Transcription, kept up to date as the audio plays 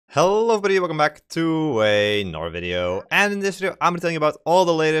Hello everybody, welcome back to another video, and in this video I'm going to tell you about all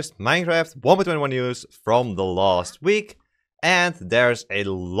the latest Minecraft 1.21 news from the last week, and there's a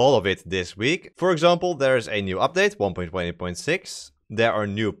lot of it this week. For example, there's a new update, 1.20.6. There are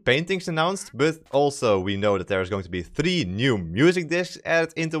new paintings announced, but also we know that there's going to be 3 new music discs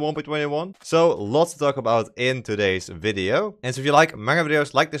added into 1.21. So lots to talk about in today's video. And so if you like Minecraft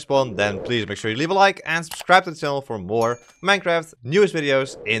videos like this one, then please make sure you leave a like and subscribe to the channel for more Minecraft news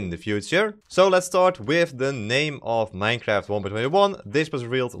videos in the future. So let's start with the name of Minecraft 1.21. This was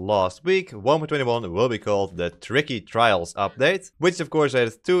revealed last week. 1.21 will be called the Tricky Trials update, which of course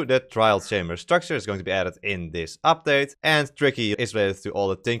related to the trial chamber structure is going to be added in this update. And Tricky is related to all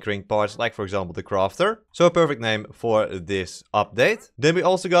the tinkering parts, like for example the crafter. So a perfect name for this update. Then we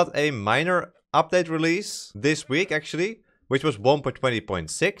also got a minor update release this week actually, which was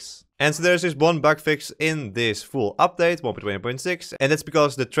 1.20.6. And so there's this one bug fix in this full update, 1.20.6, and that's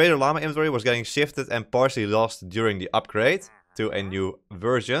because the Trader Llama inventory was getting shifted and partially lost during the upgrade to a new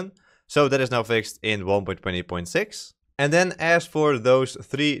version. So that is now fixed in 1.20.6. And then as for those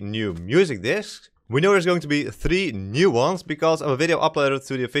 3 new music discs, we know there's going to be 3 new ones because of a video uploaded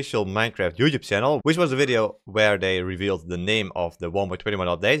to the official Minecraft YouTube channel, which was a video where they revealed the name of the 1.21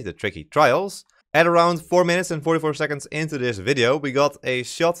 update, the Tricky Trials. At around 4 minutes and 44 seconds into this video, we got a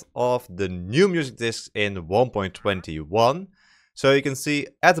shot of the new music discs in 1.21. So you can see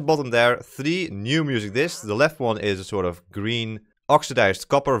at the bottom there 3 new music discs. The left one is a sort of green oxidized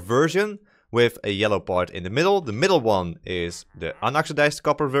copper version with a yellow part in the middle. The middle one is the unoxidized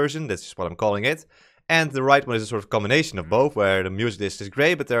copper version, that's just what I'm calling it. And the right one is a sort of combination of both, where the music disc is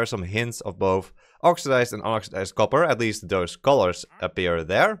grey, but there are some hints of both oxidized and unoxidized copper, at least those colors appear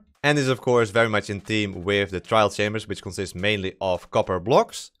there. And this is of course very much in theme with the trial chambers, which consist mainly of copper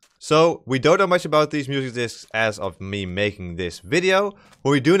blocks. So we don't know much about these music discs as of me making this video.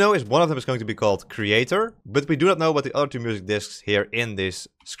 What we do know is one of them is going to be called Creator, but we do not know what the other 2 music discs here in this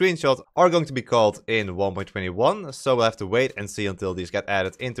screenshot are going to be called in 1.21. So we'll have to wait and see until these get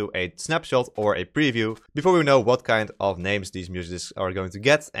added into a snapshot or a preview before we know what kind of names these music discs are going to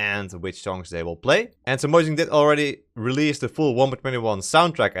get and which songs they will play. And so Mojang did already release the full 1.21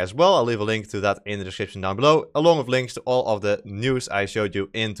 soundtrack as well. I'll leave a link to that in the description down below, along with links to all of the news I showed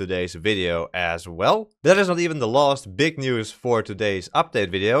you in today's video as well. That is not even the last big news for today's update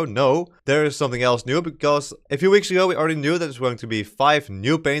video. No, there is something else new, because a few weeks ago we already knew that there's going to be 5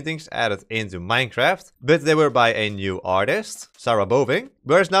 new paintings added into Minecraft, but they were by a new artist, Sarah Boving.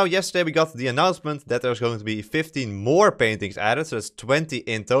 Whereas now yesterday we got the announcement that there's going to be 15 more paintings added, so that's 20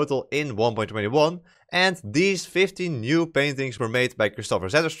 in total in 1.21. And these 15 new paintings were made by Kristoffer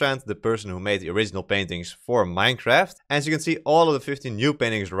Zetterstrand, the person who made the original paintings for Minecraft. As you can see, all of the 15 new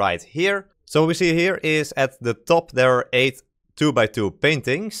paintings right here. So what we see here is at the top there are 8 2x2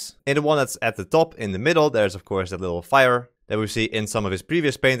 paintings. In the one that's at the top in the middle, there's of course that little fire that we see in some of his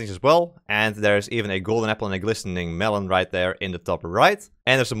previous paintings as well. And there's even a golden apple and a glistening melon right there in the top right.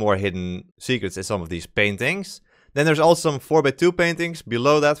 And there's some more hidden secrets in some of these paintings. Then there's also some 4x2 paintings,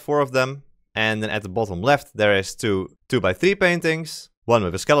 below that 4 of them. And then at the bottom left there is 2 2x3 paintings, one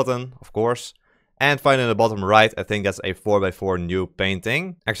with a skeleton of course. And finally in the bottom right, I think that's a 4x4 new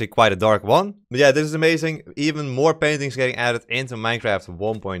painting. Actually quite a dark one. But yeah, this is amazing. Even more paintings getting added into Minecraft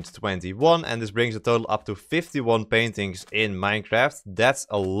 1.21. And this brings the total up to 51 paintings in Minecraft. That's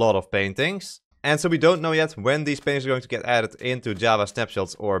a lot of paintings. And so we don't know yet when these paintings are going to get added into Java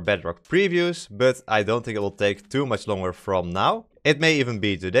snapshots or Bedrock previews. But I don't think it will take too much longer from now. It may even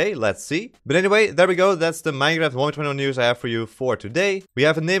be today, let's see. But anyway, there we go, that's the Minecraft 1.21 news I have for you for today. We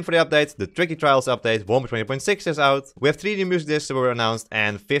have a name for the update, the Tricky Trials update 1.20.6 is out. We have 3 new music discs that were announced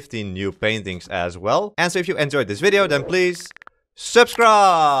and 15 new paintings as well. And so if you enjoyed this video, then please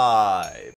subscribe!